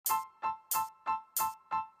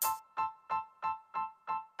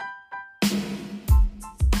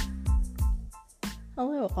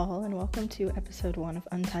Hello, all, and welcome to episode 1 of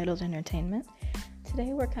Untitled Entertainment.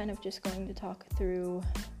 Today, we're kind of just going to talk through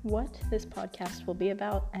what this podcast will be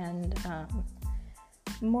about and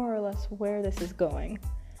more or less where this is going.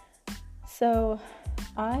 So,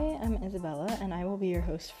 I am Isabella, and I will be your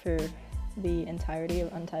host for the entirety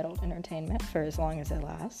of Untitled Entertainment for as long as it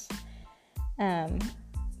lasts.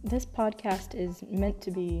 This podcast is meant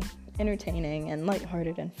to be entertaining and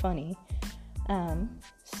lighthearted and funny.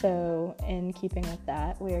 So in keeping with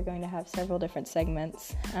that, we are going to have several different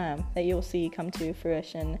segments that you'll see come to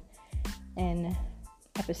fruition in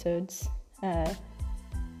episodes that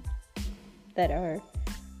are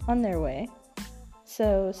on their way.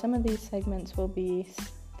 So some of these segments will be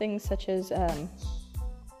things such as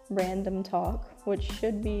random talk, which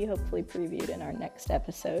should be hopefully previewed in our next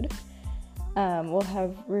episode. We'll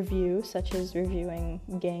have review, such as reviewing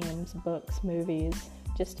games, books, movies,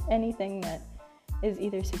 just anything that is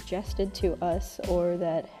either suggested to us or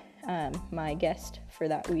that my guest for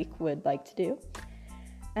that week would like to do.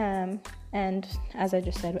 And as I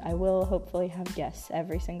just said, I will hopefully have guests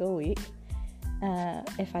every single week.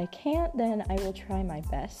 If I can't, then I will try my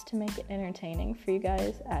best to make it entertaining for you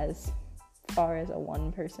guys, as far as a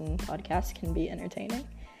one-person podcast can be entertaining.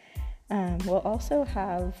 We'll also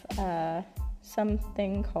have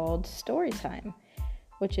something called story time,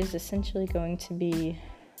 which is essentially going to be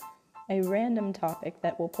a random topic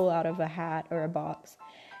that we'll pull out of a hat or a box,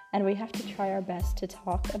 and we have to try our best to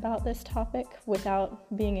talk about this topic without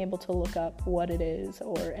being able to look up what it is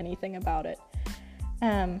or anything about it.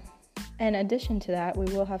 In addition to that, we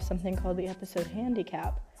will have something called the episode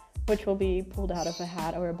handicap, which will be pulled out of a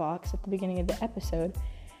hat or a box at the beginning of the episode,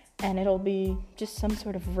 and it'll be just some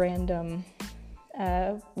sort of random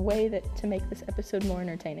way to make this episode more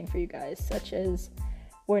entertaining for you guys, such as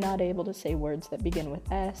we're not able to say words that begin with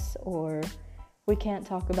S, or we can't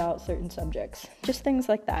talk about certain subjects. Just things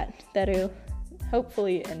like that that'll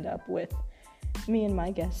hopefully end up with me and my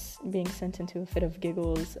guests being sent into a fit of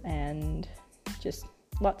giggles and just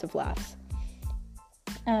lots of laughs.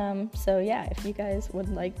 So yeah, if you guys would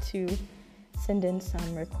like to send in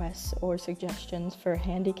some requests or suggestions for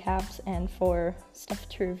handicaps and for stuff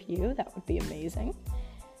to review, that would be amazing.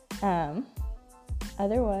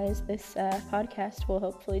 Otherwise, this podcast will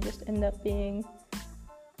hopefully just end up being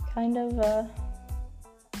kind of a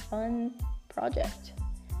fun project.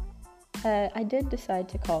 I did decide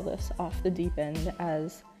to call this Off the Deep End,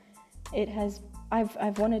 as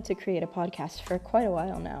I've wanted to create a podcast for quite a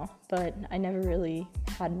while now, but I never really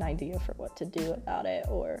had an idea for what to do about it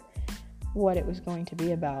or what it was going to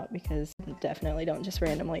be about, because I definitely don't just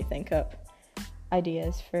randomly think up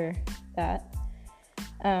ideas for that.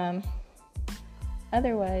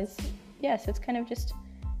 Otherwise, yes, it's kind of just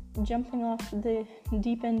jumping off the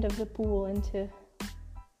deep end of the pool into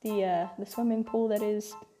the swimming pool that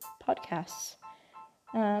is podcasts.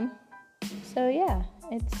 So yeah,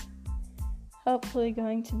 it's hopefully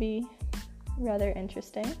going to be rather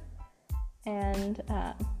interesting. And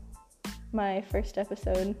my first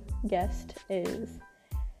episode guest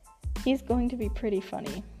he's going to be pretty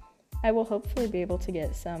funny. I will hopefully be able to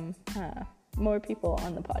get some more people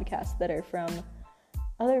on the podcast that are from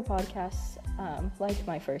other podcasts, like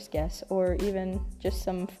my first guest, or even just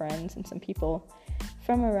some friends and some people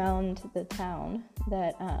from around the town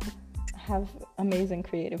that have amazing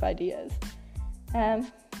creative ideas.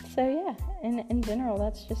 So yeah, in general,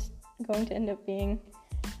 that's just going to end up being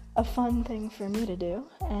a fun thing for me to do,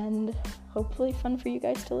 and hopefully fun for you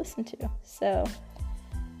guys to listen to. So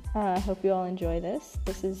I hope you all enjoy this.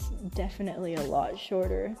 This is definitely a lot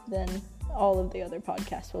shorter than all of the other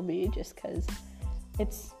podcasts will be, just because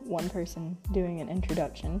it's one person doing an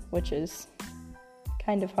introduction, which is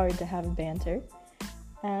kind of hard to have banter.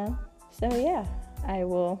 So yeah, I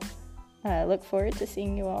will look forward to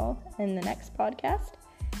seeing you all in the next podcast,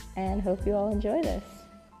 and hope you all enjoy this.